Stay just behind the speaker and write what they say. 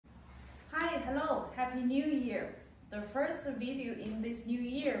Happy New Year! The first video in this new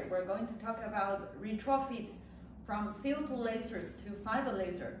year, we're going to talk about retrofit from CO2 lasers to fiber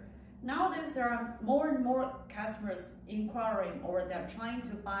laser. Nowadays, there are more and more customers inquiring or they're trying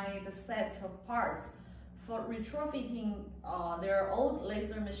to buy the sets of parts for retrofitting their old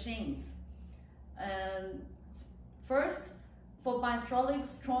laser machines. And first, for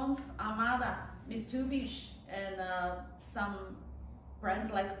Bystronics, Triumph, Armada, Mitsubishi, and some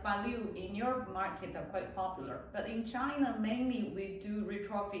brands like Balu in your market are quite popular. But in China, mainly we do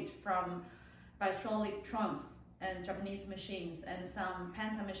retrofit from Bystronics, Triumph, and Japanese machines, and some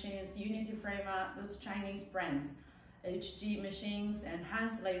Penta machines, Unity Framer, those Chinese brands, HG machines, and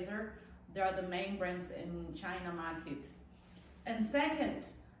Hans Laser. They are the main brands in China market. And second,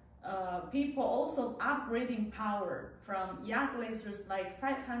 people also upgrading power from young lasers like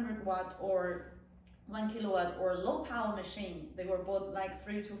 500 watt or 1 kilowatt or low power machine. They were bought like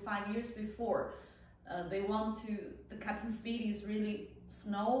 3 to 5 years before. They want to, the cutting speed is really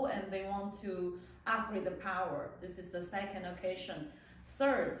slow and they want to upgrade the power. This is the second occasion.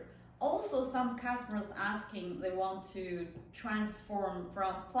 Third, also some customers asking they want to transform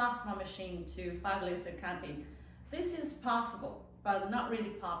from plasma machine to fiber laser cutting. This is possible, but not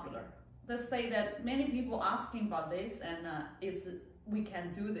really popular. Let's say that many people asking about this and we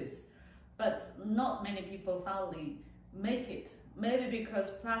can do this, but not many people finally make it. Maybe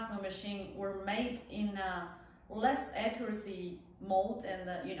because plasma machine were made in less accuracy mode, and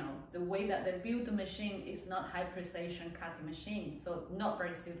the way that they build the machine is not high precision cutting machine, so not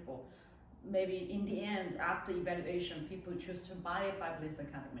very suitable. Maybe in the end, after evaluation, people choose to buy a fiber laser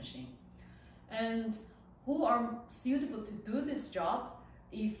cutting machine. And who are suitable to do this job?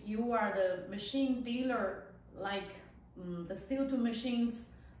 If you are the machine dealer, like the CO2 machines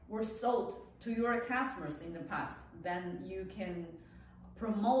were sold to your customers in the past, then you can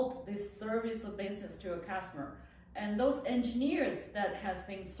promote this service or business to your customer. And those engineers that has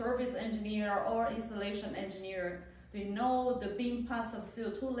been service engineer or installation engineer, they know the beam path of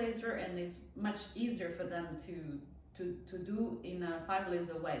CO2 laser, and it's much easier for them to do in a fiber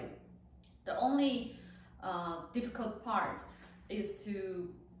laser way. The only difficult part is to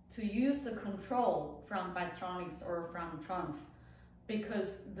use the control from Bystronics or from Triumph,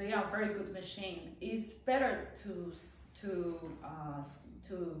 because they are very good machine. It's better to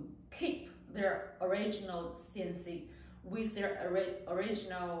keep their original CNC with their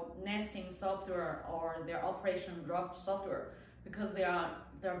original nesting software or their operation drop software, because they are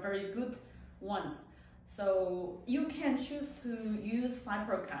very good ones. So you can choose to use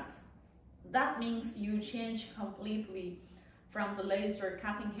CyberCut. That means you change completely from the laser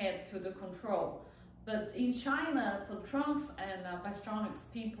cutting head to the control. But in China, for Triumph and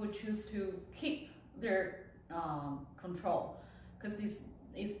Bystronics, people choose to keep their control, because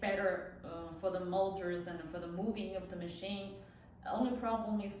it's better for the motors and for the moving of the machine. The only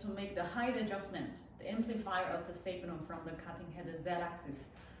problem is to make the height adjustment, the amplifier of the signal from the cutting head Z-axis.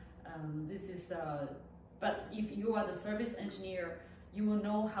 But if you are the service engineer, you will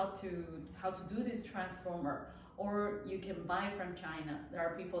know how to do this transformer, or you can buy from China. There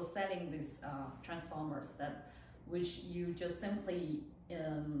are people selling these transformers which you just simply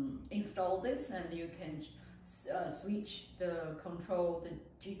install this, and you can switch the control, the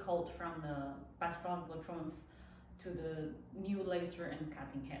G code from the Bystronics or Triumph to the new laser and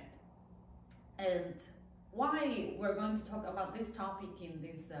cutting head. And why we're going to talk about this topic in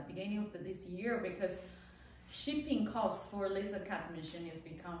this beginning of this year? Because shipping costs for laser cutting machine has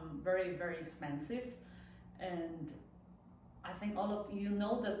become very, very expensive. And I think all of you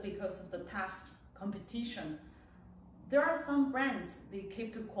know that because of the tough competition, there are some brands, they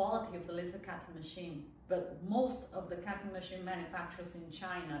keep the quality of the laser cutting machine, but most of the cutting machine manufacturers in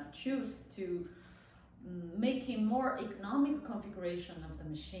China choose to make a more economic configuration of the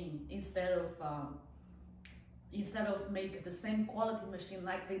machine instead of make the same quality machine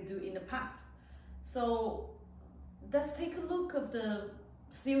like they do in the past. So let's take a look of the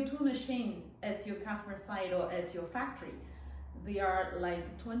CO2 machine at your customer site or at your factory. They are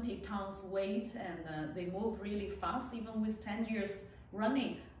like 20 tons weight, and they move really fast. Even with 10 years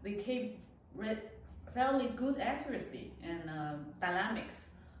running, they keep fairly good accuracy and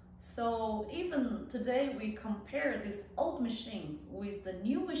dynamics. So even today we compare these old machines with the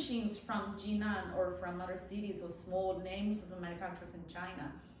new machines from Jinan or from other cities or small names of the manufacturers in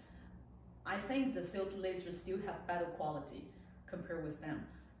China. I think the CO2 lasers still have better quality compared with them.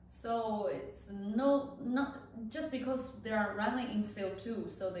 So it's not just because they are running in CO2,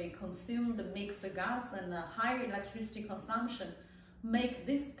 so they consume the mixed gas and the higher electricity consumption make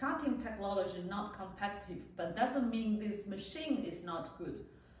this cutting technology not competitive, but doesn't mean this machine is not good.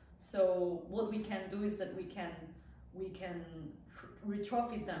 So what we can do is that we can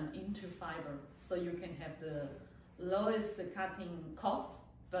retrofit them into fiber, so you can have the lowest cutting cost,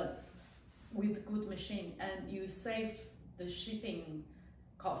 but with good machine, and you save the shipping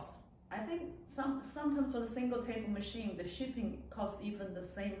cost. I think sometimes for the single table machine, the shipping cost even the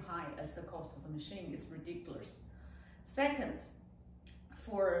same high as the cost of the machine. Is ridiculous. Second,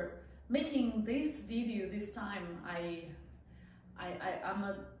 for making this video this time, I'm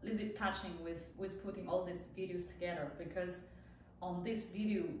a little bit touching with putting all these videos together, because on this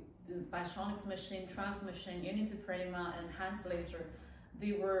video, the Biotronics machine, Triumph machine, Unity Prima, and Hans laser,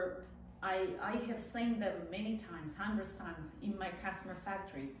 they were, I have seen them many times, hundreds of times in my customer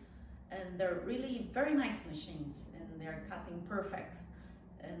factory, and they're really very nice machines, and they're cutting perfect,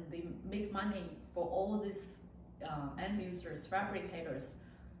 and they make money for all these end users, fabricators.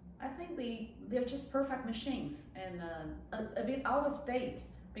 I think they're just perfect machines, and a bit out of date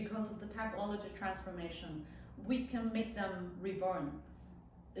because of the technology transformation. We can make them reborn.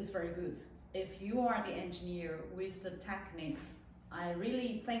 It's very good. If you are the engineer with the techniques, I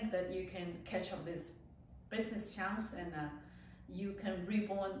really think that you can catch up this business chance, and you can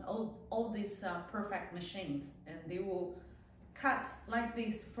reborn all these perfect machines, and they will cut like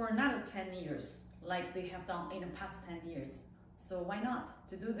this for another 10 years, like they have done in the past 10 years. So why not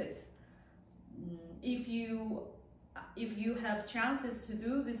to do this? If you have chances to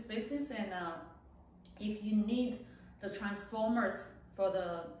do this business, and if you need the transformers for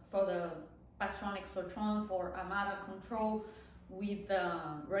the Biotronics or Tron for Armada control with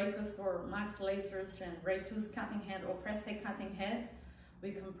Raycus or Max lasers and Ray 2's cutting head or Prestec cutting head,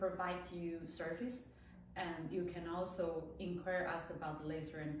 we can provide you service, and you can also inquire us about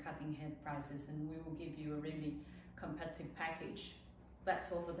laser and cutting head prices, and we will give you a really competitive package.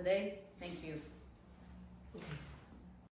 That's all for today. Thank you. Okay.